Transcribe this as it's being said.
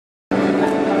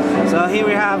So here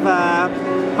we have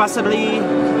possibly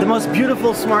the most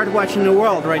beautiful smartwatch in the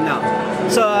world right now.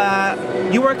 So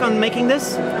you work on making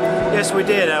this? Yes, we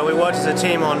did. We worked as a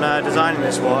team on designing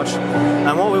this watch,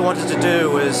 and what we wanted to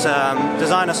do was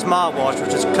design a smartwatch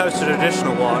which is close to a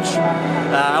traditional watch,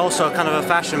 also kind of a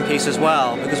fashion piece as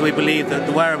well, because we believe that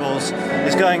the wearables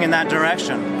is going in that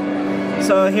direction.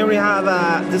 So here we have,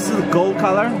 this is gold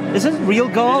color. Is it real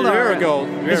gold? It's real gold.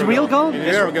 It's real gold?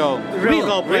 Real gold. Real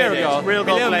gold plated. Real gold. Real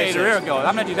gold Believe me, plated. real gold.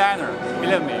 I'm a designer.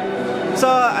 Believe me.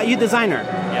 So you designer?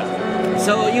 Yes.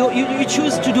 So you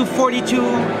choose to do 42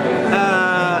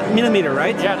 millimeter,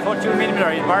 right? Yeah, 42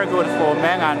 millimeter is very good for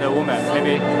men and women.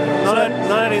 Maybe. Not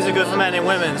only is it good for men and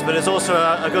women's, but it's also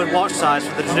a good watch size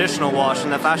for the traditional watch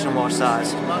and the fashion watch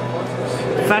size.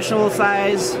 Fashionable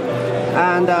size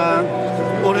and...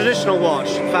 Or traditional watch,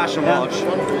 fashion watch.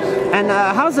 And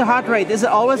how's the heart rate? Is it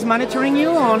always monitoring you,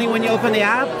 or only when you open the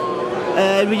app?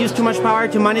 It would use too much power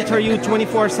to monitor you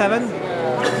 24/7?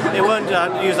 It won't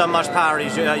use that much power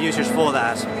usage for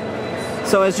that.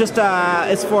 So it's just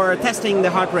it's for testing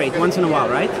the heart rate once in a while,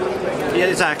 right? Yeah,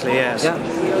 exactly, yes. Yeah.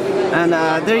 And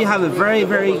there you have a very,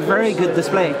 very, very good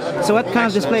display. So what kind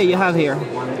of display you have here?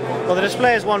 Well, the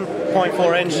display is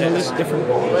 1.4 inches,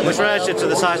 which relative to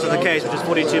the size of the case, which is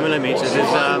 42 millimeters, is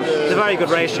a very good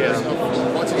ratio.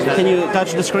 Can you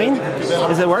touch the screen?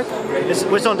 Does it work?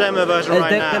 It's on demo version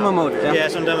right now. Demo mode. Yeah. Yeah,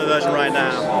 it's on demo version right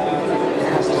now.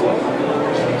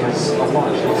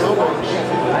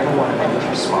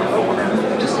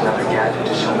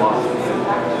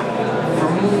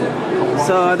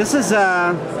 So this is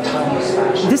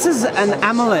an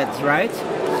AMOLED, right?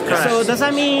 Correct. So does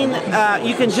that mean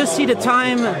you can just see the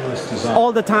time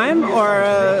all the time, or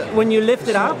when you lift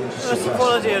it up? It's the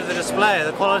quality of the display.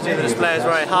 The quality of the display is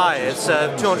very high. It's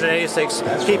 286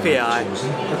 ppi.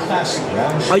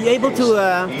 Are you able to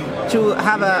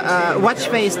have a watch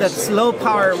face that's low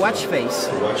power watch face?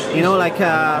 You know, like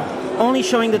only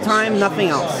showing the time, nothing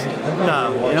else.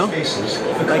 No. You know,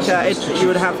 like you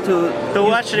would have to.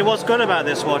 But actually, what's good about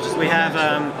this watch is we have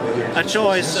a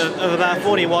choice of about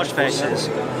 40 watch faces.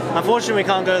 Unfortunately, we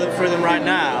can't go through them right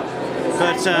now,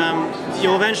 but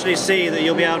you'll eventually see that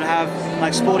you'll be able to have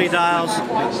like sporty dials,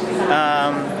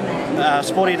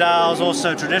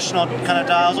 also traditional kind of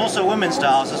dials, also women's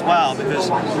dials as well, because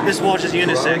this watch is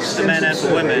unisex for men and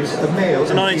for women.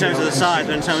 So not in terms of the size,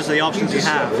 but in terms of the options you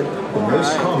have. The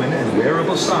most common and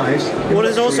wearable size. What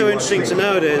is also interesting to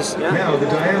note is Now the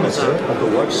diameter of the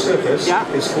watch surface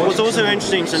is 42. what's also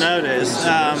interesting to note is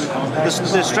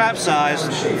the strap size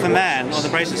for men, or the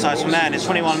bracelet size for men, is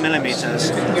 21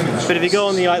 millimeters. But if you go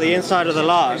on the inside of the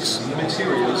lugs,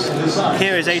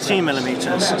 here is 18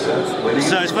 millimeters.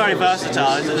 So it's very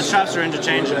versatile. The straps are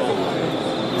interchangeable.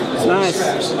 It's nice.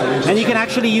 And you can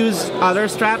actually use other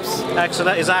straps?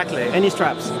 Excellent, exactly. Any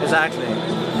straps? Exactly.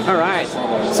 All right.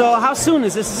 So how soon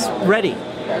is this ready?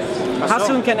 How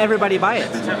soon can everybody buy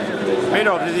it?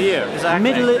 Middle of the year.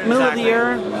 Exactly. Middle of the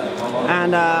year,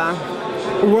 and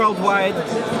worldwide,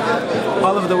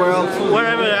 all over the world.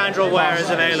 Wherever Android Wear is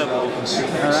available. All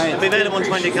right. It'll be available in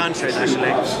 20 countries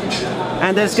actually.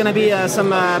 And there's going to be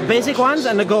some basic ones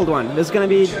and a gold one. There's going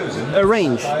to be a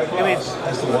range.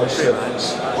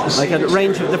 Like a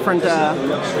range of different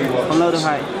from low to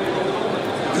high.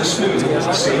 The smooth,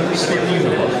 stainless steel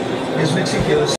uniform is meticulous.